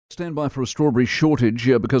Stand by for a strawberry shortage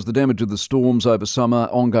because the damage of the storms over summer,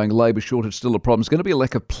 ongoing labour shortage still a problem. It's going to be a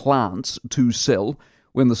lack of plants to sell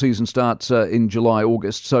when the season starts in July,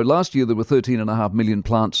 August. So last year there were 13.5 million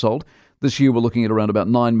plants sold. This year we're looking at around about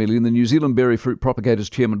 9 million. The New Zealand Berryfruit Propagators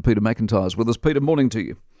chairman Peter McIntyre is with us. Peter, morning to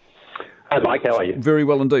you. Hi Mike, how are you? Very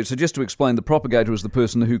well indeed. So just to explain, the propagator is the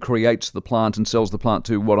person who creates the plant and sells the plant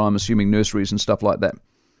to what I'm assuming nurseries and stuff like that.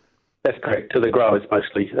 That's correct, to the growers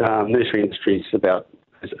mostly. Nursery industry is about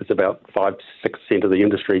 5-6% of the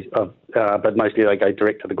industry, but mostly they go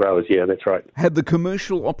direct to the growers. Yeah, that's right. Have the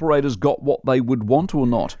commercial operators got what they would want or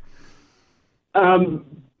not?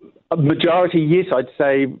 A majority, yes, I'd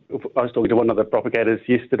say. I was talking to one of the propagators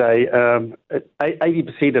yesterday.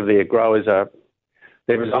 80% of their growers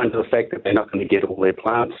they're resigned to the fact that they're not going to get all their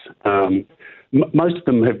plants. Most of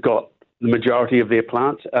them have got the majority of their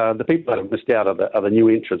plants. The people that have missed out are the new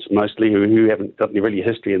entrants, mostly who haven't got any really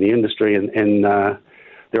history in the industry, and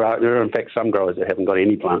there are in fact some growers that haven't got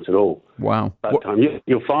any plants at all. Wow! But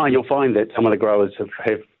you'll find that some of the growers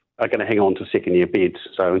are going to hang on to second year beds.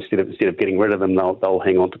 So instead of getting rid of them, they'll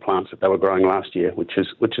hang on to plants that they were growing last year, which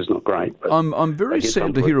is not great. But I'm very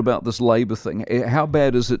sad to hear about this labour thing. How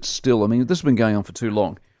bad is it still? I mean, this has been going on for too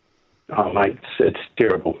long. Oh mate, it's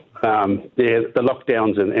terrible. The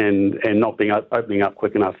lockdowns and not opening up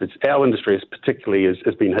quick enough. Our industry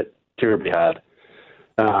has been hit terribly hard.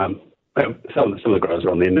 Some of the growers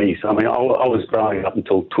are on their knees. I mean, I was growing up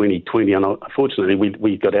until 2020, and unfortunately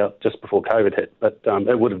we got out just before COVID hit. But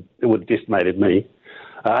it would have decimated me.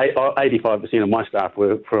 85% of my staff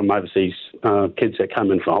were from overseas kids that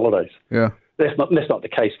come in for holidays. Yeah. That's not the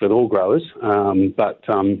case with all growers, but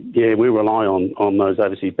we rely on those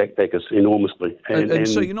overseas backpackers enormously. And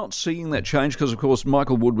so you're not seeing that change because, of course,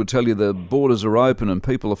 Michael Wood would tell you the borders are open and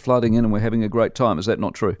people are flooding in and we're having a great time. Is that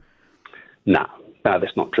not true? No,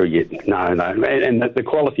 that's not true yet. No. And the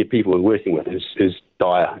quality of people we're working with is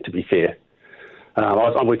dire, to be fair.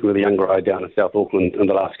 I'm working with a young grower down in South Auckland in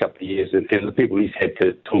the last couple of years, and the people he's had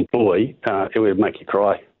to employ, it would make you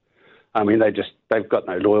cry. I mean, they've got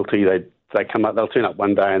no loyalty. They come up, they'll turn up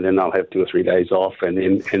one day and then they'll have 2 or 3 days off, and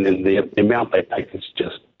then the amount they take is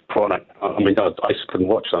just chronic. I mean, I just couldn't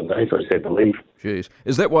watch some days, I just had to leave. Jeez.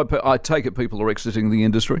 Is that why I take it people are exiting the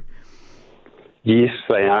industry? Yes,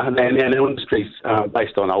 they are. And our industry's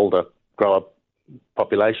based on older grower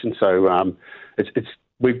population, so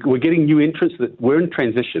we're getting new entrants. That we're in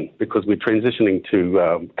transition because we're transitioning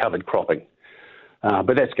to covered cropping.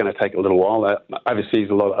 But that's going to take a little while.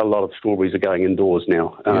 Overseas, a lot of strawberries are going indoors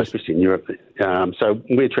now, yes. Especially in Europe. So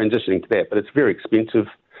we're transitioning to that, but it's very expensive,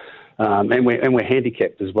 and we're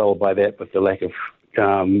handicapped as well by that with the lack of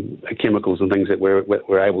chemicals and things that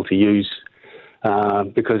we're able to use.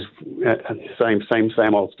 Because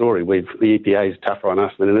same old story. The EPA is tougher on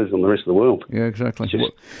us than it is on the rest of the world. Yeah, exactly.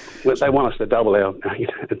 They want us to double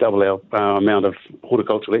our amount of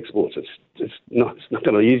horticultural exports. It's not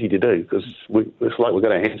going to be easy to do because it's like we've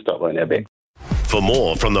got our hands tied behind our back. For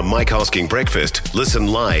more from the Mike Hosking Breakfast, listen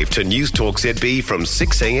live to News Talk ZB from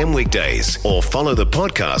 6 a.m. weekdays or follow the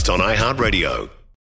podcast on iHeartRadio.